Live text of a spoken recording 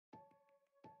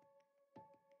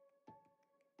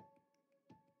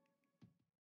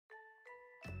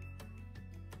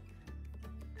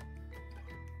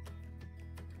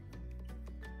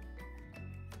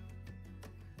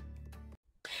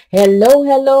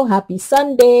Hello, happy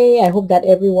Sunday. I hope that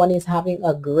everyone is having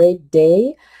a great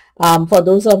day. For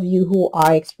those of you who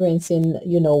are experiencing,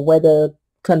 weather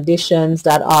conditions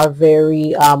that are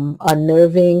very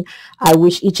unnerving, I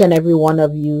wish each and every one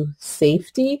of you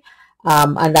safety,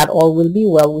 and that all will be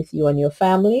well with you and your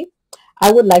family.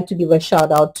 I would like to give a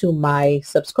shout out to my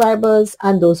subscribers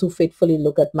and those who faithfully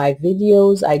look at my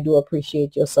videos. I do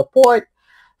appreciate your support.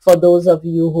 For those of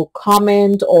you who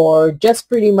comment or just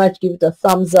pretty much give the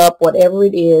thumbs up, whatever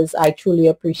it is, I truly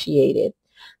appreciate it.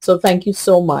 So thank you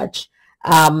so much.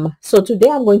 So today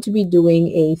I'm going to be doing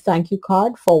a thank you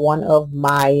card for one of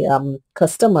my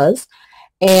customers,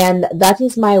 and that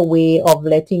is my way of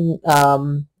letting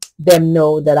them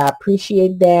know that I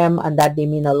appreciate them and that they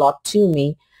mean a lot to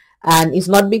me. And it's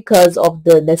not because of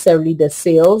necessarily the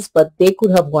sales, but they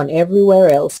could have gone everywhere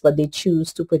else, but they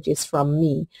choose to purchase from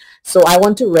me. So I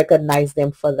want to recognize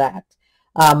them for that.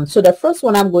 So the first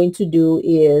one I'm going to do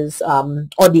is,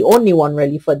 or the only one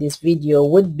really for this video,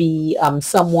 would be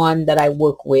someone that I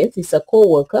work with. It's a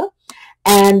co-worker,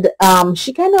 and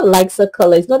she kind of likes the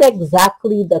color. It's not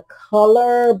exactly the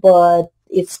color, but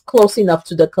it's close enough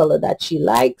to the color that she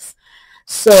likes.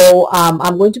 So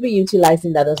I'm going to be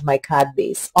utilizing that as my card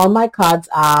base. All my cards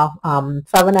are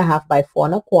 5.5 by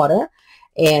 4.25,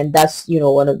 and that's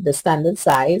one of the standard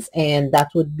size, and that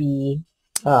would be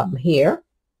here.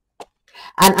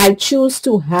 And I choose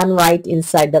to handwrite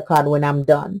inside the card when I'm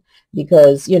done,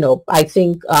 because I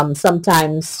think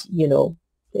sometimes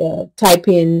type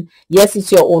in, yes,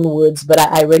 it's your own words, but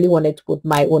I really wanted to put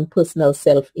my own personal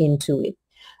self into it,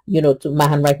 to my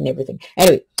handwriting and everything.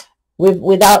 Anyway,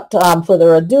 without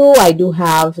further ado, I do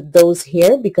have those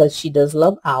here because she does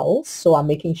love owls, so I'm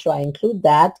making sure I include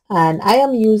that. And I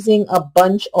am using a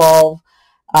bunch of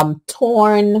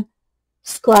torn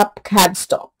scrap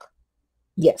cardstock,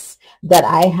 yes, that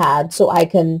I had, so I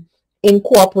can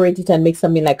incorporate it and make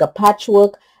something like a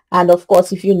patchwork. And of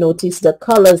course, if you notice the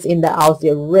colors in the owls,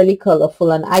 they're really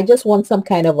colorful, and I just want some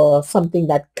kind of something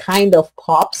that kind of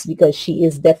pops, because she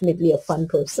is definitely a fun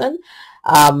person,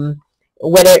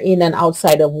 whether in and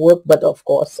outside of work, but of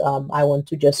course I want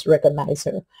to just recognize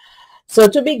her. So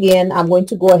to begin, I'm going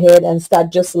to go ahead and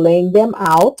start just laying them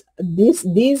out.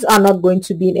 These are not going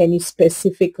to be in any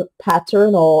specific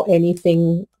pattern or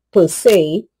anything per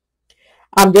se.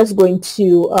 I'm just going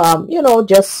to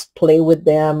just play with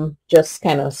them, just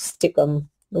kind of stick them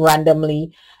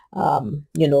randomly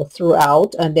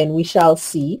throughout, and then we shall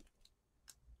see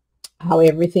how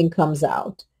everything comes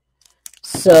out.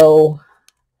 So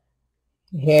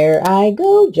here I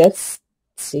go, just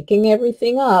sticking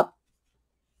everything up.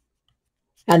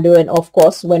 And then, of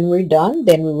course, when we're done,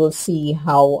 then we will see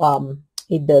how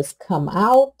it does come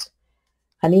out.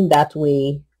 And in that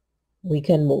way, we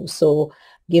can move. So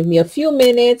give me a few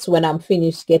minutes. When I'm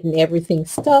finished getting everything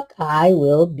stuck, I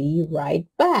will be right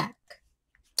back.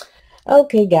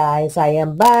 Okay, guys, I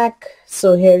am back.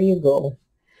 So here you go.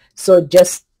 So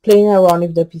just playing around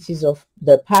with the pieces of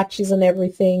the patches and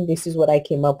everything. This is what I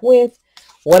came up with.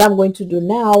 What I'm going to do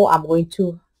now, I'm going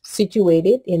to situate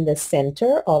it in the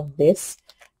center of this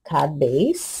card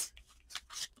base.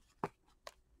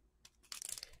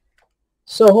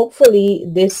 So hopefully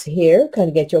this here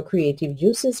can get your creative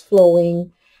juices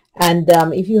flowing. And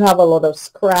if you have a lot of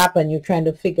scrap and you're trying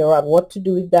to figure out what to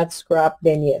do with that scrap,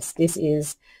 then yes, this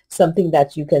is something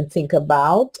that you can think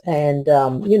about, and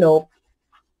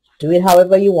do it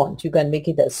however you want. You can make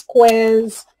it as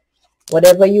squares,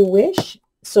 whatever you wish,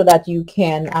 so that you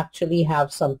can actually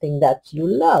have something that you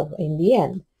love in the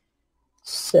end.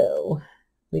 So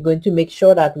we're going to make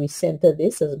sure that we center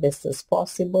this as best as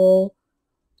possible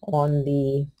on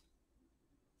the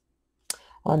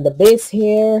base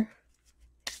here,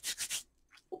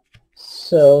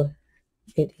 so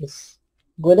it is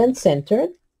good and centered.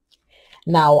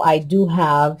 Now I do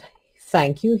have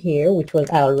thank you here, which was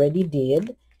I already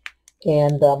did,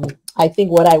 and I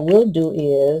think what I will do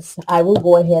is I will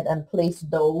go ahead and place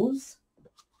those,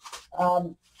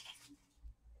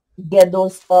 get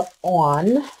those up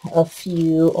on a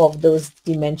few of those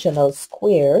dimensional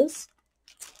squares,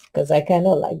 because I kind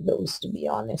of like those, to be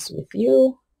honest with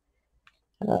you.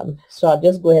 So I'll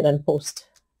just go ahead and put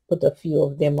a few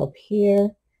of them up here,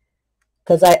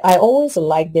 because I always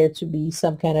like there to be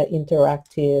some kind of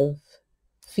interactive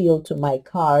feel to my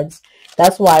cards.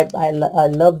 That's why I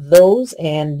love those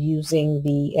and using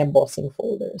the embossing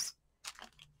folders.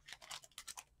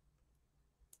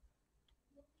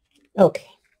 Okay,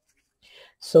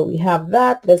 so we have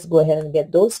that. Let's go ahead and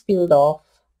get those peeled off,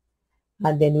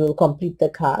 and then we'll complete the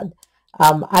card.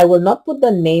 I will not put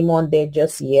the name on there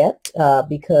just yet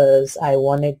because I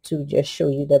wanted to just show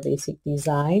you the basic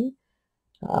design.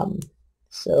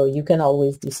 So you can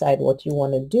always decide what you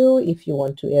want to do if you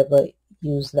want to ever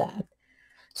use that.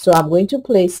 So I'm going to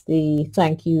place the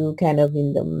thank you kind of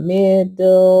in the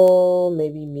middle,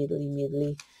 maybe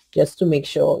middle, just to make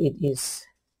sure it is,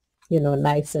 you know,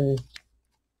 nice and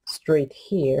straight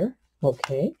here.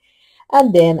 Okay.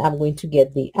 And then I'm going to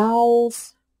get the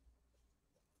owls.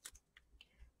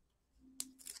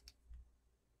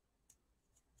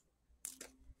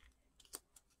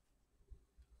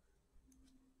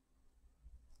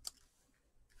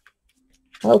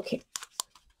 Okay.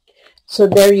 So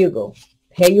there you go.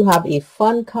 Here you have a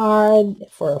fun card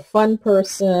for a fun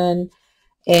person,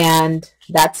 and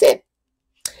that's it.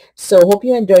 So hope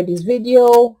you enjoyed this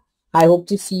video. I hope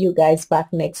to see you guys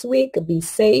back next week. Be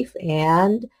safe,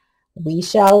 and we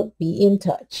shall be in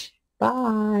touch.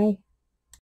 Bye.